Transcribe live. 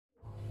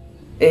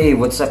Hey,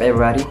 what's up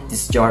everybody?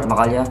 This is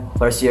Jmacalla,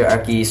 first year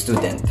ARCHI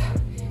student.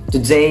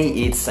 Today,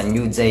 it's a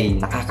new day,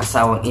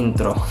 nakakasawang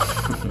intro.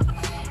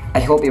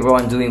 I hope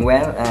everyone doing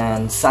well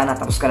and sana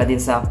tapos ka na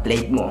din sa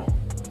plate mo.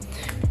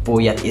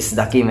 Puyat is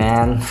the key,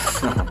 man.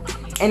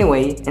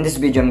 Anyway, in this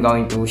video I'm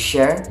going to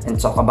share and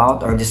talk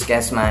about or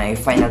discuss my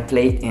final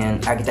plate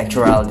in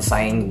Architectural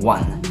Design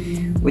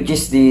 1, which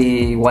is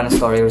the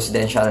one-story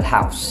residential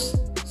house.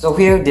 So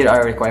here, there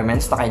are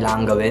requirements na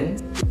kailangan gawin,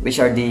 which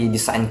are the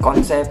design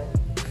concept,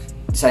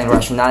 design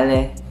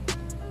rationale,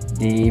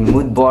 the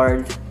mood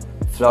board,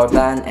 floor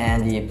plan,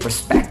 and the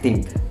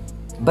perspective.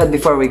 But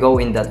before we go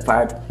in that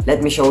part,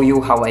 let me show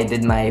you how I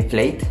did my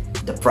plate,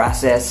 the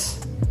process,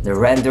 the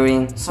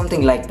rendering,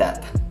 something like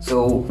that.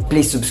 So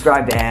please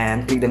subscribe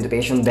and click the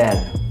notification bell.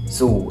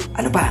 So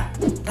ano pa?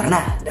 Tara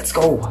na, let's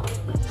go!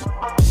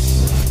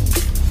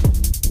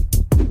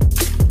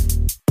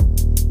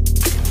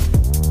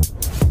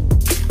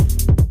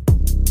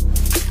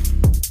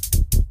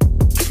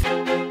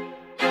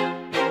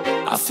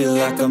 I feel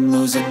like I'm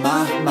losing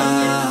my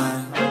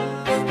mind.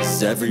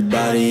 Is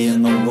everybody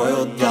in the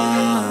world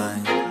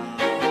blind?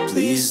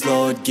 Please,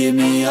 Lord, give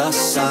me a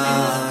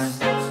sign,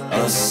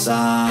 a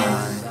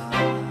sign.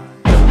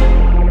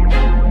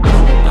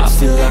 I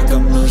feel like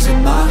I'm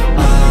losing my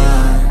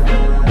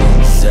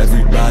mind. Is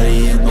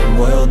everybody in the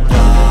world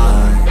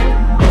blind?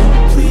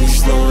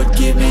 Please, Lord,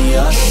 give me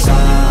a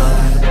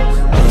sign,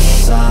 a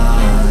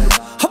sign.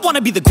 I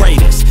wanna be the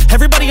greatest.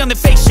 Everybody on the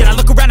fake shit. I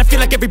look around and feel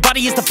like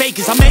everybody is the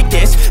fakest. I make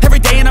this every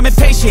day and I'm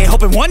impatient,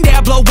 hoping one day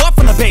I blow up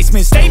from the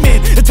basement.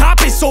 Statement, the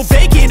top is so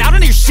vacant. I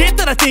don't hear shit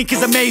that I think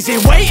is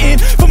amazing. Waiting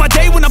for my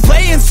day when I'm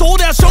playing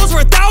sold out shows for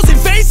 1,000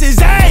 faces.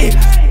 Hey,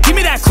 give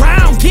me that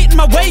crown, get in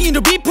my way and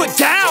to be put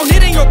down.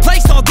 It ain't your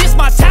place, all this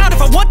my town.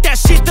 If I want that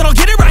shit, then I'll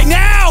get it right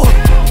now.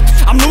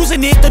 I'm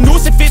losing it, the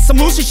noose it fits. I'm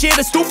losing shit,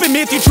 a stupid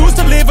myth. You choose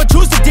to live or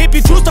choose to dip.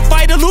 You choose to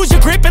fight or lose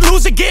your grip and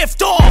lose a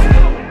gift.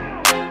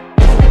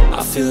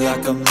 I feel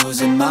like I'm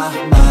losing my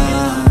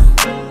mind.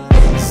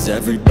 Is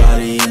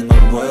everybody in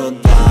the world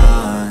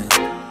blind?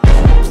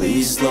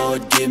 Please,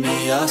 Lord, give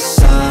me a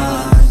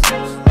sign,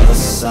 a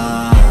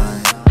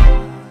sign.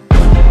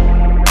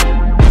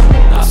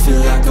 I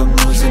feel like I'm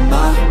losing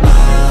my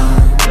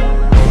mind.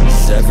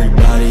 Is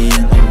everybody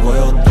in the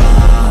world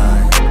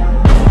blind?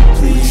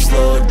 Please,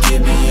 Lord,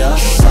 give me a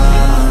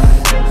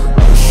sign,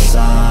 a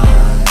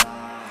sign.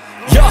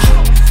 Yeah.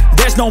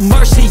 There's no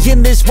mercy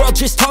in this world,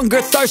 just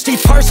hunger-thirsty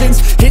persons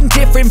in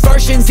different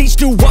versions. Each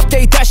new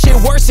update, that shit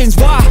worsens.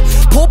 Why?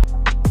 Pull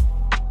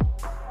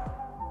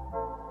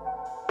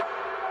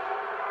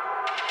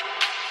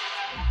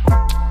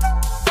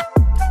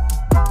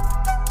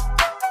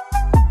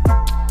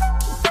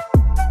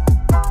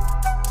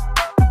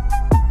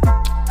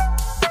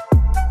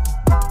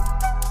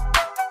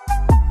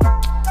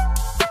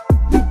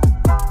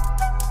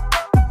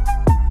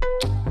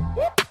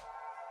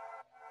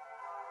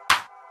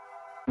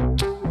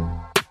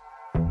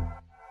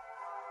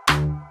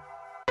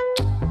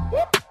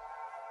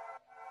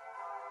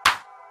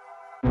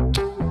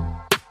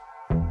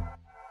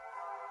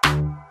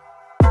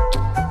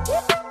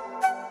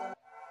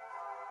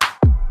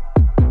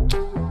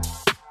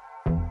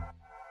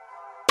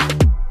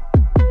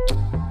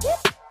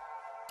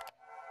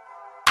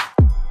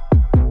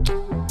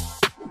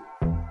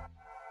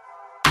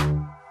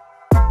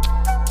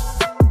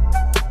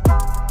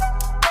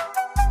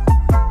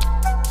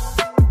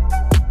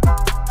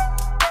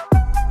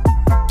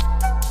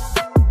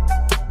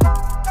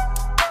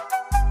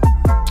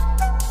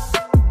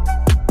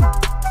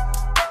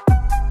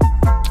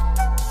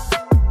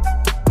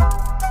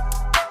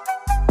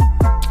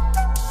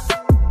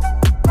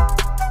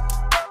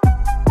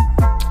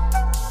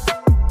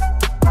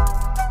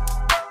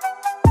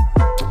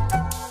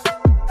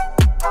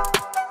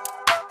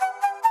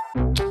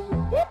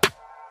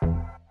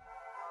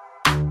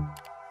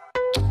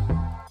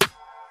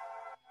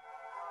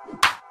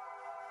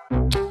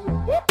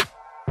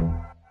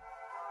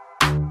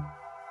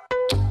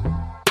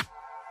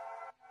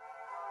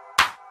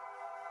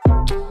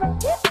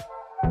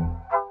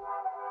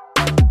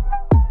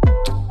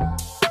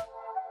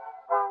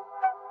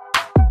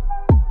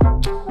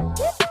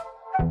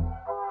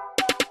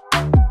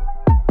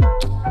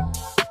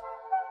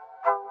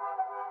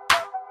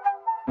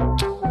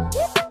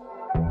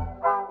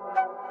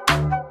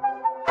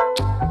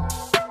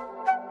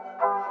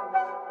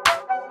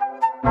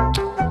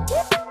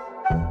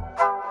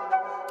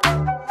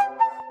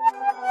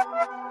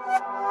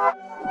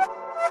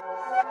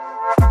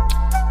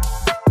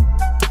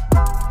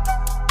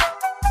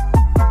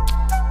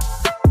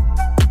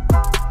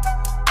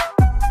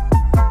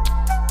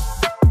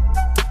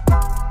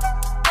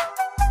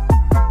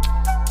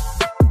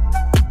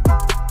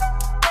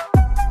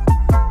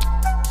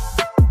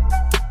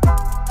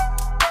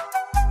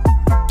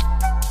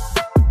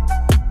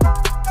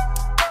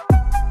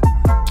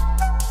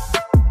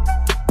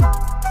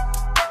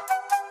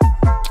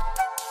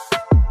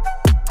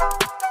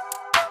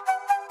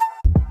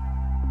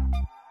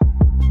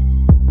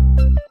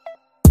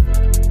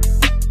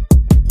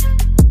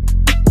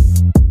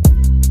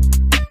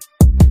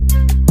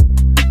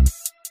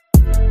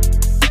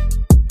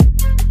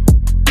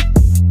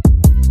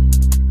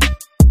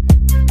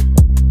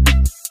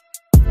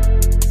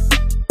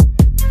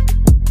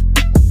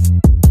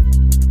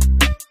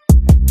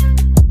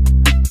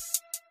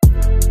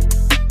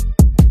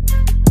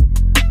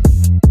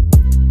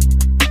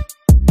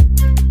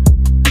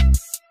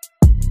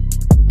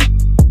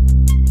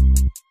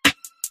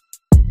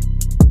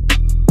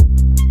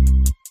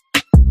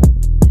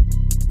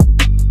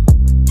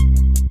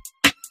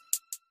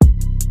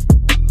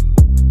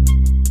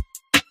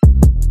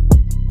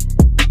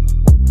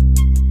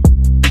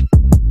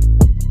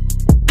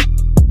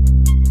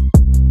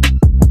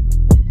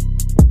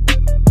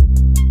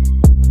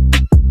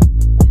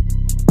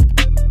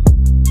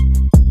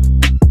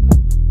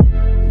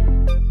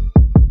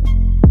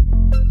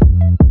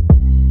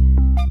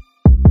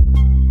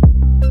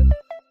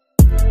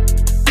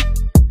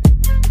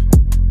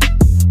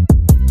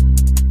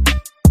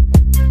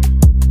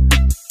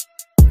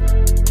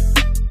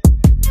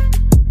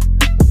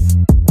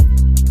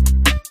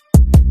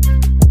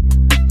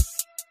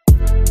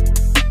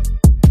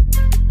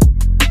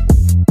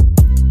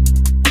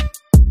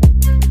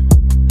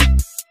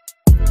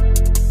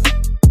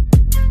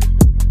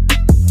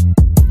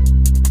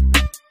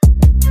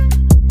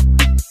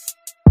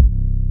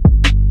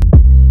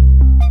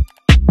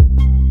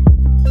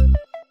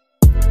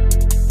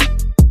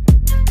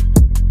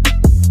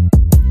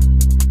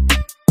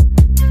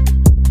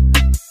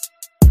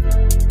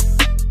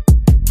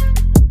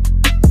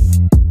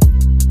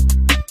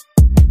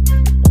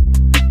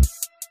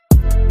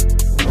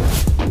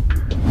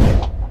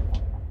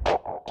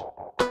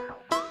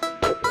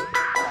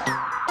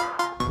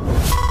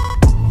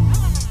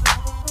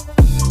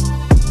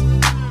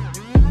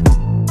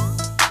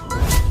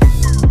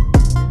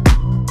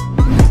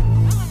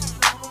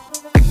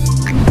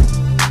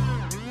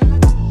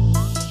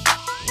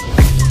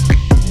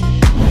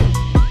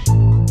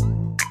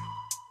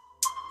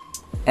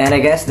And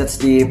I guess that's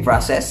the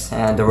process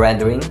and the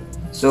rendering.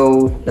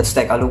 So let's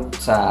take a look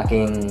sa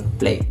aking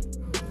plate.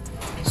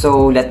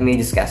 So let me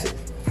discuss it.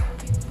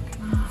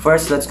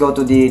 First, let's go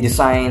to the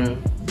design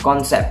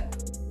concept.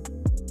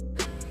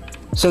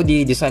 So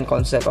the design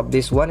concept of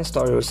this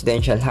one-story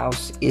residential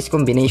house is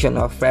combination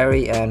of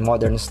prairie and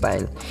modern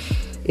style.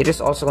 It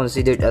is also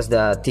considered as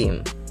the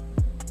theme.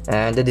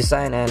 And the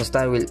design and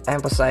style will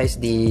emphasize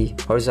the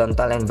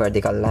horizontal and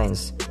vertical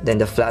lines, then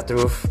the flat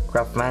roof,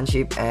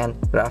 craftsmanship, and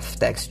rough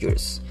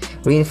textures.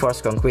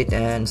 Reinforced concrete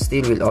and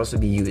steel will also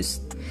be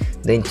used.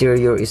 The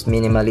interior is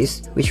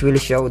minimalist, which will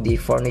show the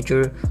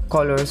furniture,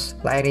 colors,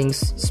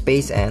 lightings,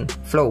 space, and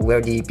flow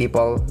where the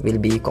people will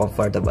be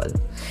comfortable.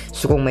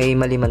 So kung may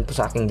mali man po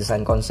sa aking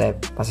design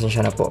concept,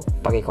 pasensya na po,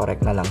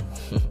 paki-correct na lang.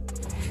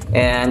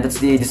 And that's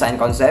the design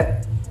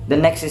concept. The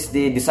next is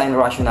the design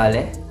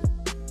rationale.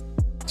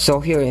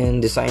 So here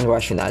in design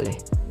rationale,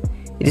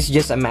 it is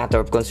just a matter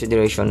of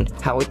consideration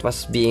how it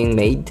was being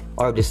made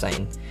or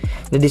designed.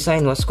 The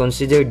design was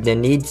considered the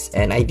needs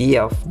and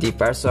idea of the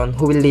person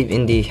who will live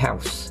in the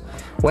house.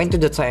 Went to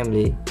the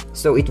timely,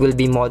 so it will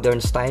be modern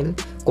style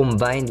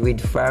combined with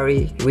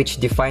prairie,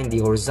 which define the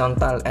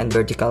horizontal and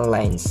vertical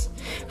lines,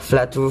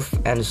 flat roof,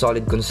 and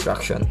solid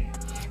construction.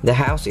 The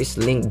house is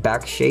linked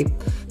back shape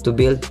to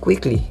build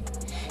quickly.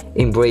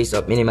 Embrace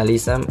of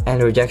minimalism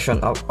and rejection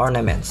of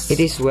ornaments.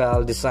 It is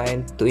well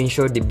designed to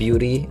ensure the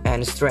beauty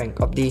and strength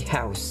of the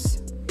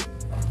house.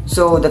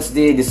 So that's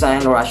the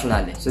design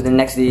rationale. So the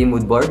next, the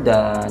mood board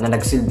na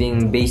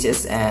nagsilbing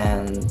basis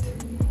and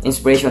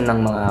inspiration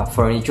ng mga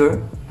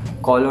furniture,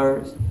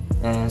 colors,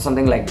 and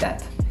something like that.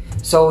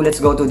 So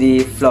let's go to the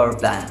floor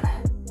plan.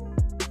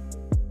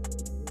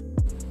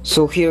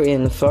 So here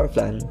in floor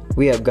plan,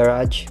 we have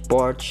garage,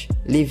 porch,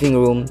 living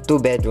room, 2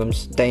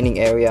 bedrooms, dining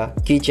area,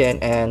 kitchen,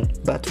 and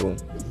bathroom.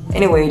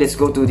 Anyway, let's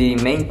go to the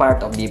main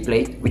part of the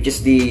plate, which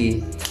is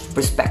the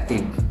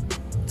perspective.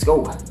 Let's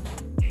go.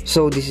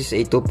 So this is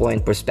a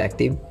 2-point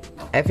perspective.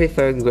 I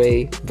prefer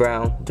gray,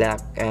 brown,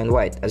 black, and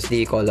white as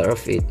the color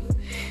of it.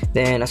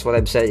 Then, as what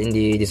I've said in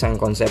the design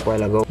concept a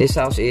while ago, this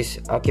house is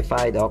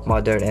occupied of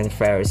modern and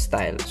fair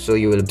style. So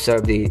you will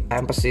observe the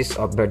emphasis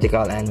of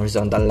vertical and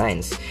horizontal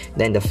lines.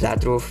 Then the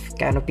flat roof,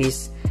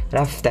 canopies,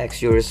 rough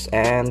textures,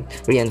 and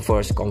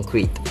reinforced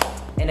concrete.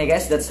 And I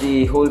guess that's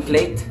the whole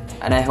plate.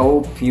 And I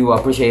hope you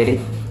appreciate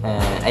it.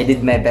 I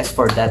did my best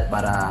for that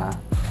para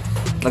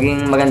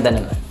maging maganda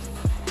naman.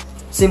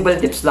 Simple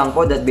tips lang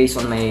po that based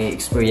on my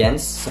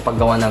experience sa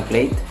paggawa ng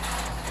plate.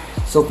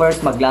 So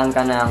first, maglaan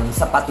ka ng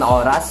sapat na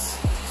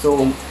oras.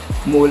 So,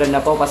 umuulan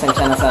na po,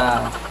 pasensya na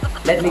sa...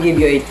 Let me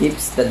give you a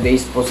tips that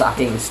based po sa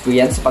aking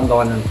experience sa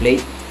paggawa ng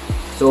plate.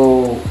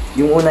 So,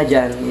 yung una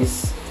dyan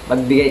is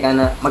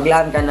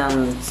maglaan ka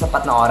ng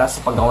sapat na oras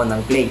sa paggawa ng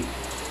plate.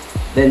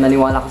 Then,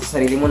 maniwala ka sa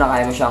sarili mo na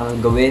kaya mo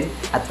siyang gawin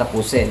at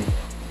tapusin.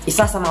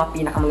 Isa sa mga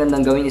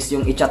pinakamagandang gawin is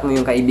yung i-chat mo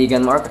yung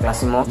kaibigan mo or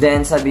kaklase mo.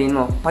 Then, sabihin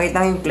mo,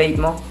 pakita yung plate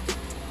mo.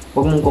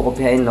 Huwag mong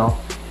kukopyahin, no?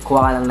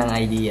 Kuha ka lang ng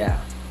idea.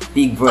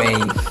 Big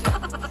brain.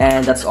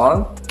 And that's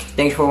all.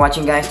 Thanks for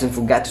watching, guys. Don't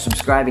forget to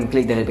subscribe and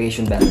click the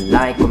notification bell.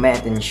 Like,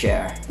 comment, and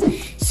share.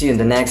 See you in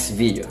the next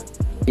video.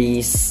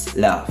 Peace,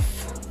 love.